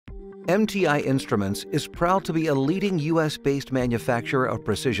MTI Instruments is proud to be a leading U.S.-based manufacturer of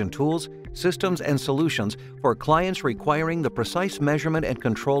precision tools, systems, and solutions for clients requiring the precise measurement and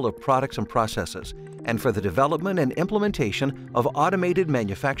control of products and processes, and for the development and implementation of automated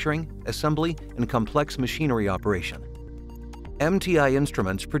manufacturing, assembly, and complex machinery operation. MTI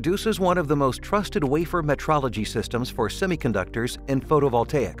Instruments produces one of the most trusted wafer metrology systems for semiconductors and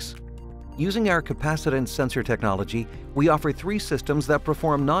photovoltaics. Using our capacitance sensor technology, we offer 3 systems that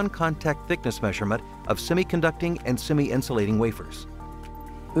perform non-contact thickness measurement of semiconducting and semi-insulating wafers.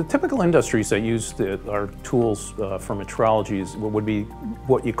 The typical industries that use our tools for metrology would be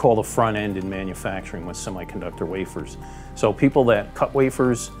what you call the front end in manufacturing with semiconductor wafers. So people that cut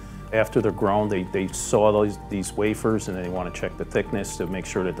wafers after they're grown, they saw these wafers and they want to check the thickness to make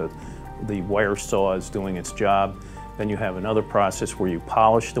sure that the wire saw is doing its job. Then you have another process where you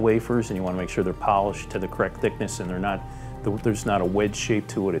polish the wafers and you want to make sure they're polished to the correct thickness and there's not a wedge shape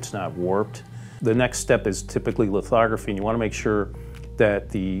to it, it's not warped. The next step is typically lithography, and you want to make sure that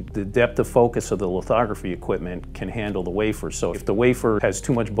the depth of focus of the lithography equipment can handle the wafer. So if the wafer has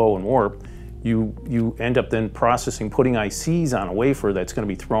too much bow and warp, you end up then putting ICs on a wafer that's going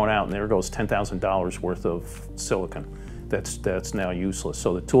to be thrown out, and there goes $10,000 worth of silicon that's now useless.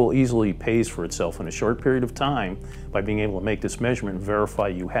 So the tool easily pays for itself in a short period of time by being able to make this measurement and verify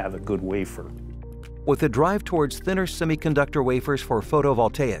you have a good wafer. With the drive towards thinner semiconductor wafers for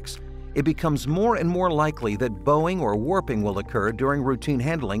photovoltaics, it becomes more and more likely that bowing or warping will occur during routine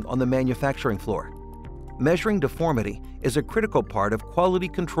handling on the manufacturing floor. Measuring deformity is a critical part of quality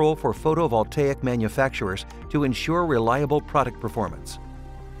control for photovoltaic manufacturers to ensure reliable product performance.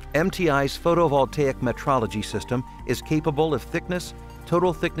 MTI's photovoltaic metrology system is capable of thickness,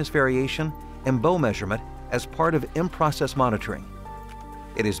 total thickness variation, and bow measurement as part of in-process monitoring.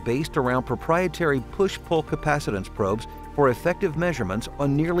 It is based around proprietary push-pull capacitance probes for effective measurements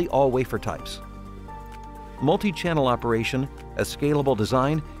on nearly all wafer types. Multi-channel operation, a scalable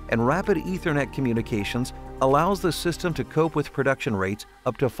design, and rapid Ethernet communications allows the system to cope with production rates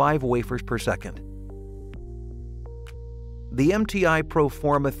up to 5 wafers per second. The MTI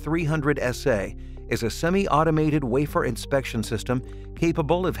Proforma 300 SA is a semi-automated wafer inspection system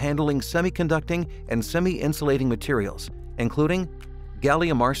capable of handling semiconducting and semi-insulating materials, including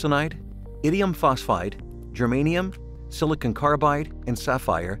gallium arsenide, indium phosphide, germanium, silicon carbide, and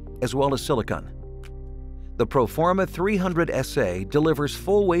sapphire, as well as silicon. The Proforma 300 SA delivers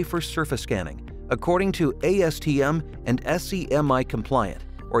full wafer surface scanning according to ASTM and SCMI compliant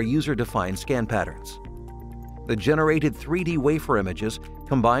or user-defined scan patterns. The generated 3D wafer images,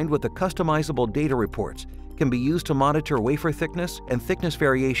 combined with the customizable data reports, can be used to monitor wafer thickness and thickness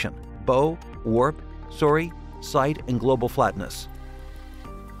variation, bow, warp, SORI, site, and global flatness.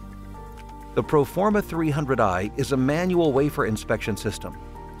 The Proforma 300i is a manual wafer inspection system,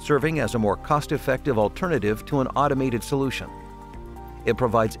 serving as a more cost-effective alternative to an automated solution. It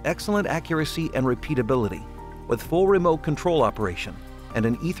provides excellent accuracy and repeatability, with full remote control operation and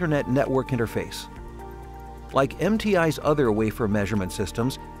an Ethernet network interface. Like MTI's other wafer measurement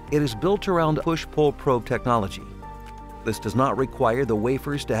systems, it is built around push-pull probe technology. This does not require the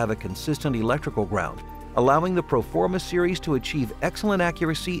wafers to have a consistent electrical ground, allowing the Proforma series to achieve excellent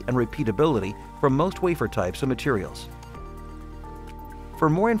accuracy and repeatability for most wafer types and materials. For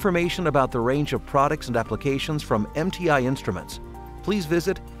more information about the range of products and applications from MTI Instruments, please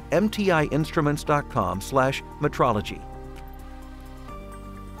visit mtiinstruments.com/metrology.